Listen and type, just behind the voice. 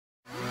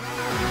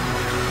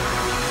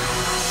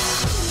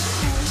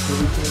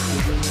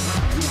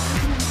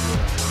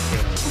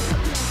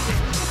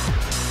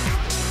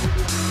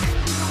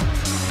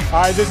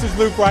Hi, this is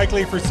Luke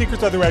Reichley for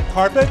Secrets of the Red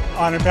Carpet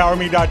on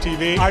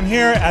EmpowerMe.tv. I'm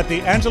here at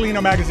the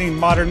Angeleno Magazine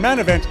Modern Man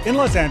event in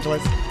Los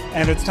Angeles,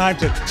 and it's time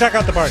to check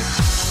out the party.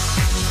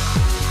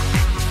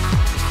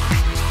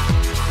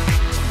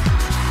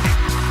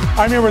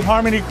 I'm here with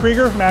Harmony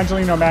Krieger from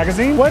Angeleno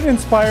Magazine. What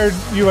inspired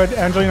you at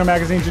Angeleno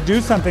Magazine to do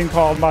something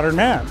called Modern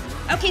Man?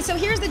 Okay, so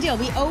here's the deal.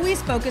 We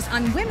always focus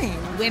on women,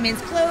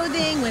 women's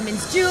clothing,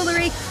 women's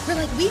jewelry. We're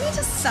like, we need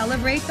to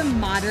celebrate the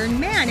modern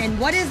man. And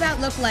what does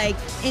that look like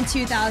in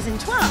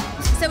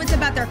 2012? So it's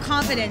about their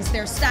confidence,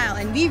 their style.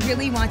 And we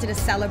really wanted to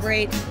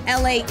celebrate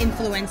LA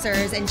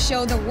influencers and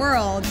show the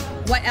world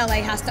what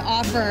LA has to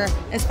offer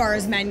as far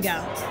as men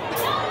go.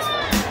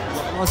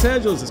 Los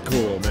Angeles is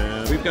cool,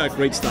 man. We've got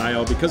great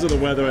style. Because of the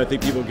weather, I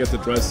think people get to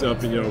dress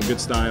up in, good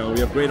style. We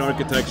have great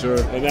architecture.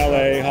 In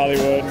LA,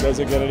 Hollywood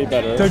doesn't get any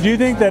better. So do you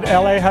think that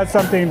LA has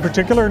something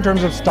particular in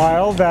terms of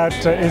style that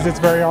is its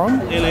very own?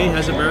 LA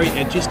has a very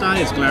edgy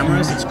style. It's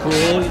glamorous, it's cool,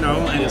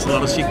 and it's a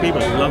lot of chic people.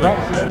 We love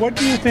it. What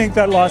do you think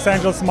that Los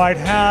Angeles might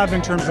have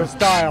in terms of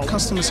style?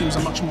 Customer seems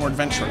much more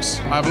adventurous.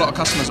 I have a lot of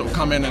customers that will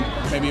come in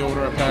and maybe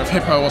order a pair of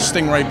Hippo or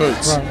Stingray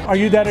boots. Right. Are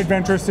you that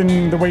adventurous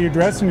in the way you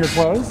dress and your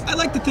clothes? I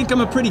like to think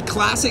I'm a pretty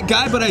classic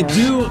guy, but I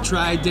do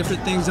try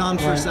different things on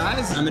for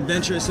size. I'm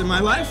adventurous in my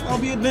life. I'll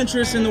be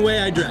adventurous in the way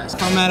I dress.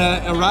 If I'm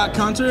at a rock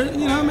concert,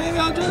 maybe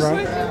I'll dress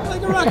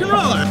like a rock and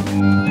roller.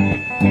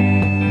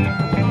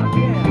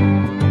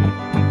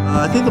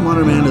 I think the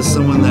modern man is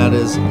someone that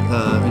is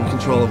in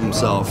control of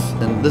himself,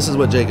 and this is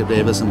what Jacob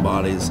Davis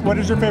embodies. What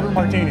is your favorite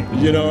martini?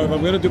 If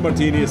I'm going to do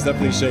martini, it's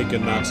definitely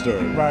shaken, not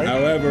stirred. Right.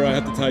 However, I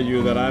have to tell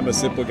you that I'm a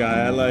simple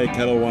guy. I like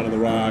Kettle One on the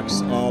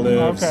rocks,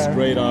 olives,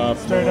 straight up.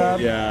 Straight up?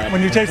 Yeah.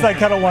 When you taste like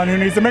Kettle One, who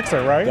needs a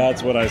mixer, right?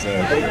 That's what I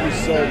say. Thank you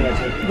so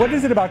much. What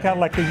is it about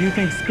Cadillac that you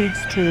think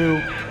speaks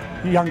to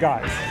young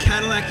guys?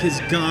 Cadillac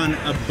has gone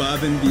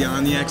above and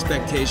beyond the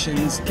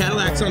expectations.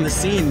 Cadillac's on the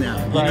scene now,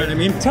 you know what I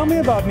mean? Tell me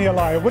about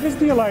Neelah. What does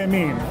Neelah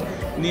mean?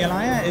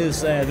 Neelah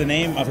is the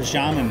name of a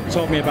shaman. He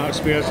taught me about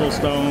spiritual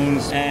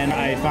stones, and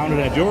I founded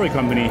a jewelry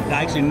company.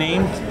 I actually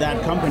named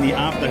that company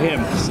after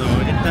him, so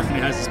it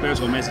definitely has a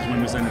spiritual message when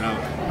we send it out.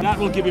 That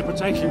will give you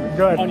protection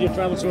on your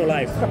travel through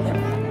life.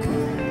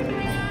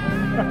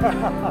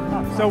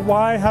 So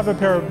why have a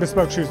pair of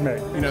bespoke shoes made?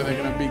 They're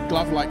going to be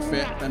glove-like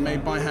fit. They're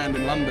made by hand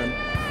in London,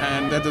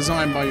 and they're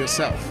designed by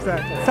yourself.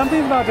 Exactly.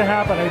 Something's about to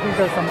happen. I think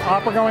there's some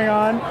opera going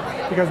on,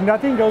 because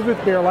nothing goes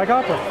with beer like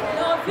opera.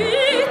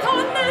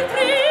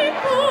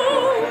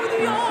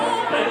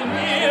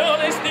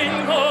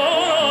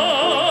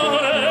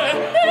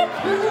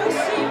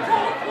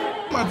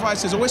 My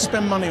advice is always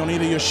spend money on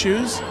either your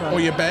shoes or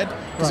your bed,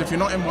 because if you're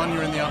not in one,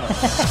 you're in the other.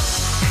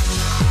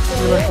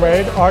 You look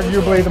great.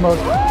 Arguably the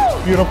most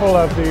beautiful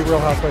of the Real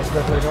Housewives of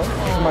Beverly Hills,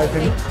 in my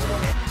opinion.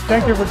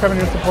 Thank you for coming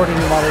and supporting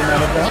the Modern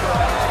Man event.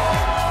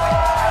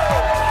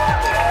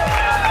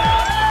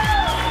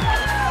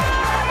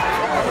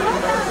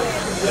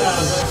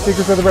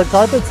 Secrets of the Red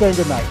Carpet, saying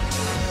good night.